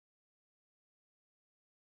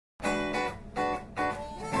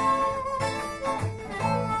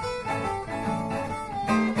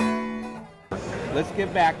let's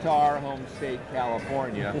get back to our home state,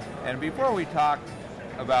 California. And before we talk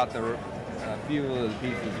about the few of the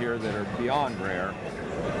pieces here that are beyond rare,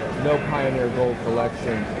 no Pioneer Gold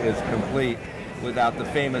collection is complete without the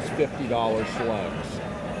famous $50 slugs.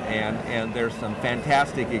 And there's some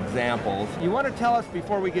fantastic examples. You want to tell us,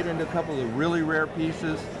 before we get into a couple of the really rare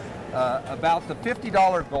pieces, about the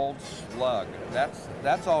 $50 gold slug?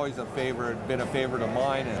 That's always been a favorite of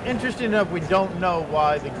mine. Interesting enough, we don't know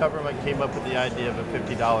why the government came up with the idea of a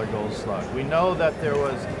 $50 gold slug. We know that there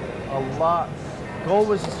was a lot. Gold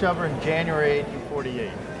was discovered in January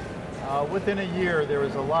 1848. Within a year, there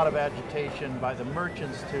was a lot of agitation by the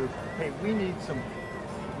merchants to, hey, we need some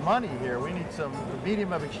money here. We need some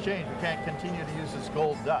medium of exchange. We can't continue to use this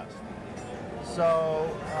gold dust. So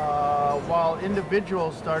while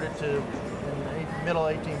individuals started to, in the middle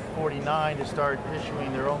 1849, to start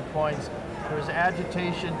issuing their own coins, there was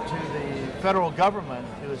agitation to the federal government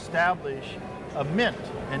to establish a mint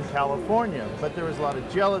in California. But there was a lot of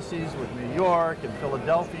jealousies with New York and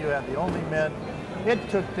Philadelphia, who had the only mint. It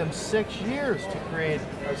took them 6 years to create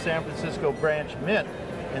a San Francisco branch mint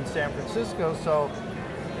in San Francisco. So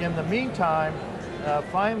in the meantime,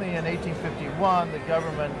 finally in 1851, the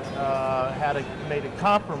government made a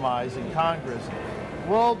compromise in Congress.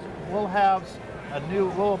 We'll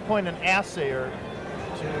appoint an assayer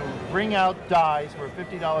to bring out dies for a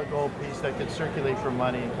 $50 gold piece that could circulate for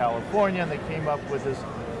money in California, and they came up with this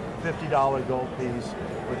 $50 gold piece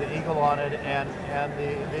with the eagle on it and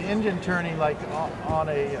the engine turning like on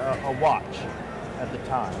a watch at the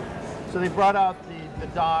time. So they brought out the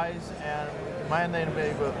dies, and a man named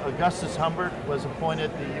Augustus Humbert was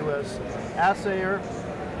appointed the U.S. assayer,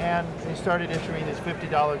 and they started issuing these $50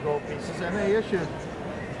 gold pieces, and they issued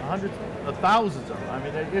hundreds of thousands of them. I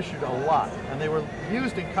mean, they issued a lot, and they were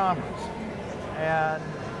used in commerce. And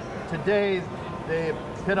today, they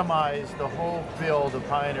epitomize the whole field of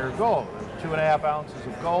Pioneer Gold. 2.5 ounces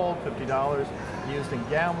of gold, $50, used in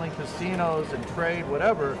gambling, casinos, and trade,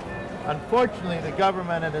 whatever. Unfortunately, the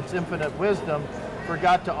government, in its infinite wisdom,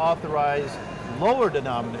 forgot to authorize lower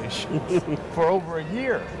denominations for over a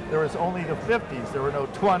year. There was only the 50s. There were no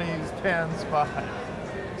 20s, 10s, 5s.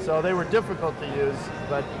 So they were difficult to use,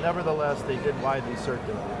 but nevertheless, they did widely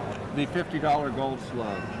circulate. The $50 gold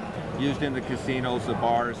slug, used in the casinos, the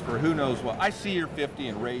bars, for who knows what. I see your 50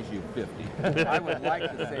 and raise you 50. I would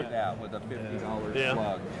like to say that with a $50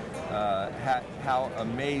 slug. How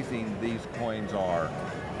amazing these coins are.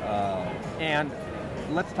 And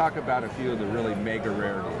let's talk about a few of the really mega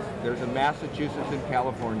rarities. There's a Massachusetts and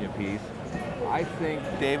California piece. I think,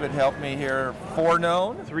 David, help me here, 4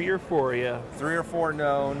 known? 3 or 4, yeah. 3 or 4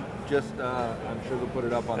 known. Just, I'm sure they'll put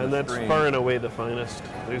it up on the screen. And that's far and away the finest.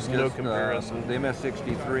 There's no comparison. The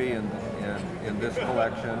MS-63 in this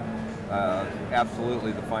collection,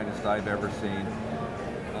 absolutely the finest I've ever seen.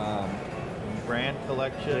 Brand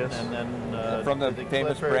collection, yes. And then from the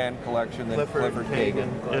famous Brand collection, then Clifford Kagin.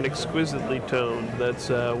 And exquisitely toned. That's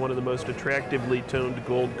one of the most attractively toned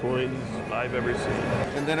gold coins I've ever seen.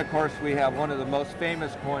 And then, of course, we have one of the most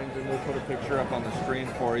famous coins, and we'll put a picture up on the screen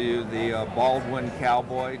for you, the Baldwin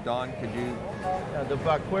Cowboy. Don, could you? The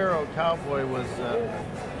Vaquero Cowboy was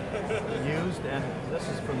used, and this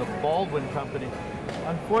is from the Baldwin Company.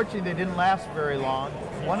 Unfortunately, they didn't last very long.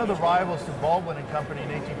 One of the rivals to Baldwin and Company in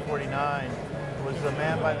 1849 was a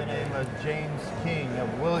man by the name of James King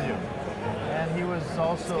of William. And he was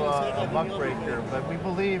also a muckraker, but we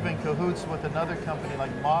believe in cahoots with another company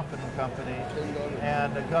like Moffat and Company,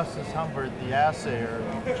 and Augustus Humbert, the assayer,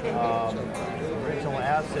 original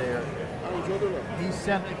assayer. He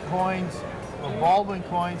sent the coins, Baldwin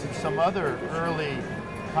coins and some other early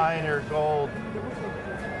Pioneer Gold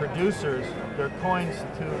producers, their coins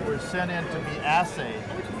were sent in to be assayed.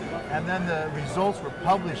 And then the results were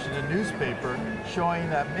published in a newspaper showing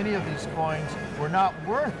that many of these coins were not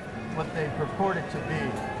worth what they purported to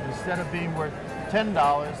be. Instead of being worth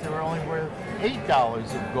 $10, they were only worth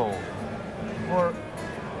 $8 of gold.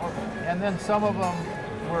 And then some of them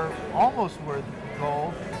were almost worth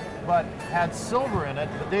gold, but had silver in it,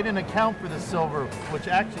 but they didn't account for the silver, which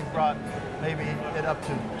actually brought maybe it up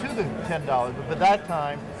to the $10. But by that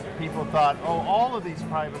time, people thought, oh, all of these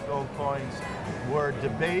private gold coins were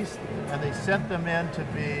debased, and they sent them in to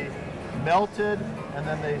be melted, and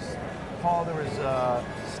then there was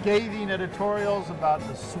scathing editorials about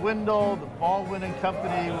the swindle the Baldwin and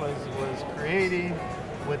Company was creating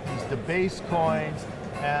with these debased coins,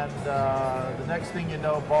 and the next thing you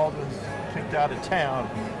know, Baldwin's kicked out of town.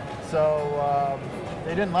 So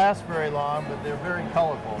they didn't last very long, but they're very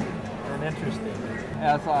colorful and interesting.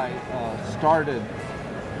 As I started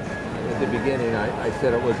at the beginning, I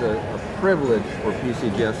said it was a privilege for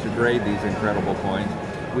PCGS to grade these incredible coins.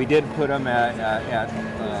 We did put them at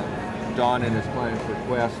Don and his client's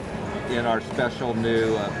request in our special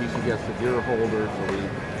new PCGS Severe holder.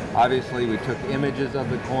 So we took images of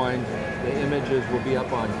the coins. The images will be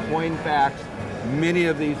up on Coinfax. Many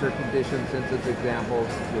of these are condition-sensitive examples,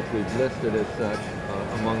 which we've listed as such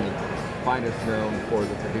among the finest known for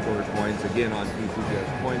the particular coins, again on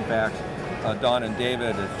PCGS Coinfax. Don and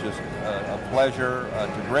David, it's just a pleasure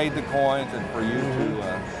to grade the coins and for you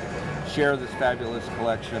to share this fabulous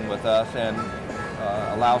collection with us and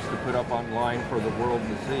allow us to put up online for the world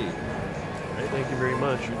to see. Great, thank you very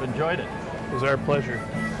much. We've enjoyed it. It was our pleasure.